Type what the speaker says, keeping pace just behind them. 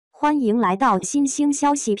欢迎来到新星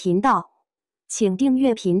消息频道，请订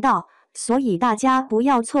阅频道，所以大家不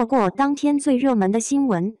要错过当天最热门的新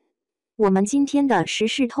闻。我们今天的时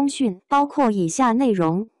事通讯包括以下内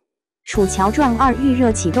容：楚乔传2预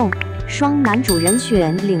热启动，双男主人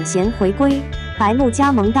选领衔回归，白鹿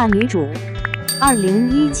加盟大女主。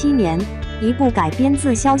2017年，一部改编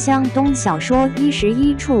自潇湘东小说《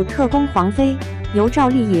111处特工皇妃》，由赵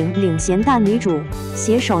丽颖领衔大女主，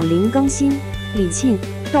携手林更新、李沁、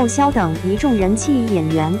窦骁等一众人气演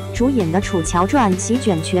员主演的《楚乔传》席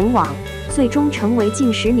卷全网，最终成为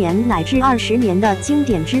近10年乃至20年的经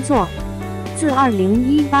典之作。自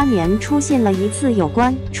2018年出现了一次有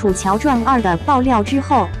关《楚乔传2》的爆料之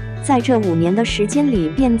后，在这5年的时间里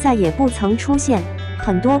便再也不曾出现。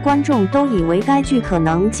很多观众都以为该剧可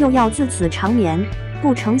能就要自此长眠，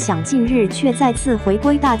不成想近日却再次回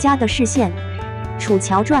归大家的视线。《楚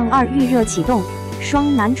乔传2》预热启动，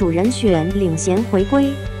双男主人选领衔回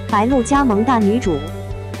归，白鹿加盟大女主。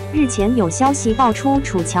日前有消息爆出，《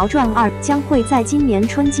楚乔传2》将会在今年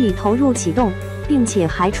春季投入启动，并且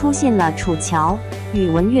还出现了楚乔、宇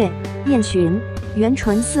文玥、燕洵、袁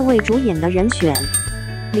纯4位主演的人选，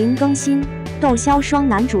林更新、窦骁双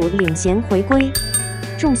男主领衔回归。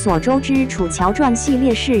众所周知，《楚乔传》系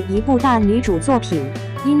列是一部大女主作品，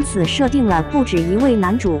因此设定了不止一位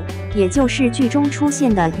男主，也就是剧中出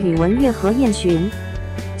现的宇文玥和燕洵。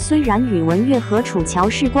虽然宇文玥和楚乔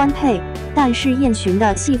是官配，但是燕洵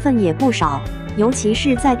的戏份也不少，尤其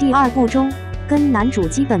是在第2部中，跟男主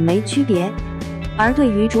基本没区别。而对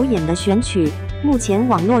于主演的选取，目前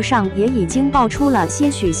网络上也已经爆出了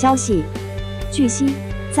些许消息。据悉，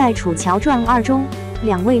在《楚乔传2》中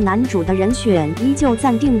，2位男主的人选依旧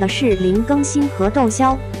暂定的是林更新和窦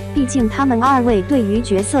骁，毕竟他们2位对于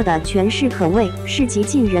角色的诠释可谓是极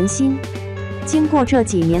尽人心。经过这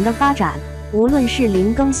几年的发展，无论是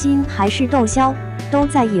林更新还是窦骁，都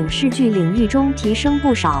在影视剧领域中提升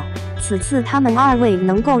不少。此次他们2位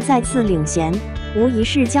能够再次领衔，无疑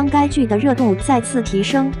是将该剧的热度再次提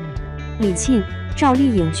升。李沁、赵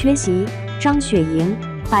丽颖缺席，张雪迎、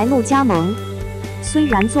白鹿加盟。虽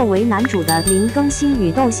然作为男主的林更新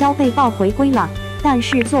与窦骁被曝回归了，但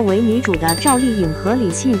是作为女主的赵丽颖和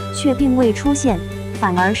李沁却并未出现，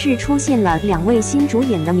反而是出现了2位新主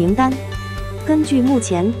演的名单。根据目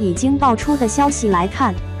前已经爆出的消息来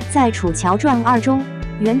看，在《楚乔传2》中，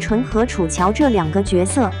袁纯和楚乔这2个角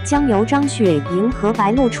色将由张雪迎和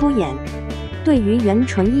白鹿出演。对于袁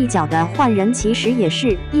纯一角的换人，其实也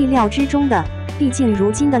是意料之中的，毕竟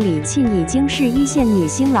如今的李沁已经是1线女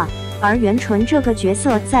星了，而袁纯这个角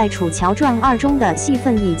色在《楚乔传2》中的戏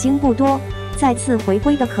份已经不多，再次回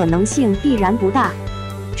归的可能性必然不大。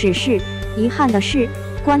只是遗憾的是，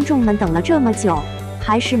观众们等了这么久，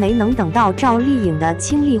还是没能等到赵丽颖的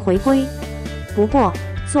倾力回归。不过，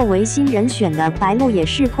作为新人选的白鹿也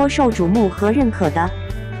是颇受瞩目和认可的。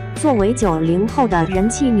作为90后的人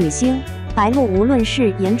气女星，白鹿无论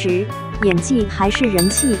是颜值、演技还是人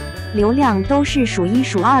气、流量都是数1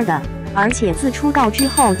数2的。而且自出道之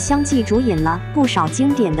后，相继主演了不少经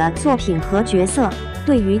典的作品和角色，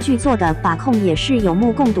对于剧作的把控也是有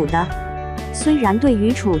目共睹的。虽然对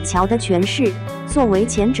于楚乔的诠释，作为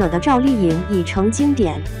前者的赵丽颖已成经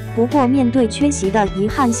典，不过面对缺席的遗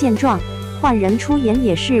憾现状，换人出演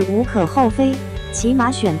也是无可厚非，起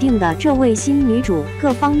码选定的这位新女主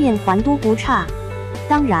各方面还都不差。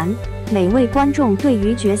当然，每位观众对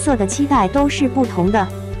于角色的期待都是不同的，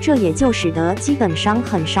这也就使得基本上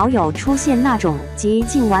很少有出现那种极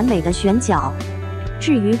尽完美的选角。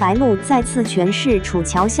至于白鹿再次诠释楚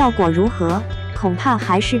乔效果如何，恐怕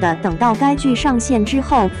还是得等到该剧上线之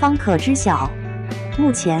后方可知晓。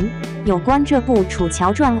目前，有关这部《楚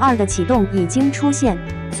乔传2》的启动已经出现，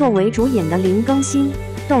作为主演的林更新、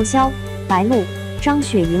窦骁、白鹿、张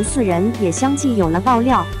雪迎4人也相继有了爆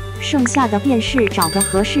料，剩下的便是找个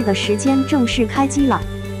合适的时间正式开机了。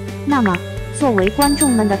那么，作为观众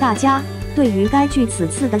们的大家，对于该剧此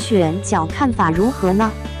次的选角看法如何呢？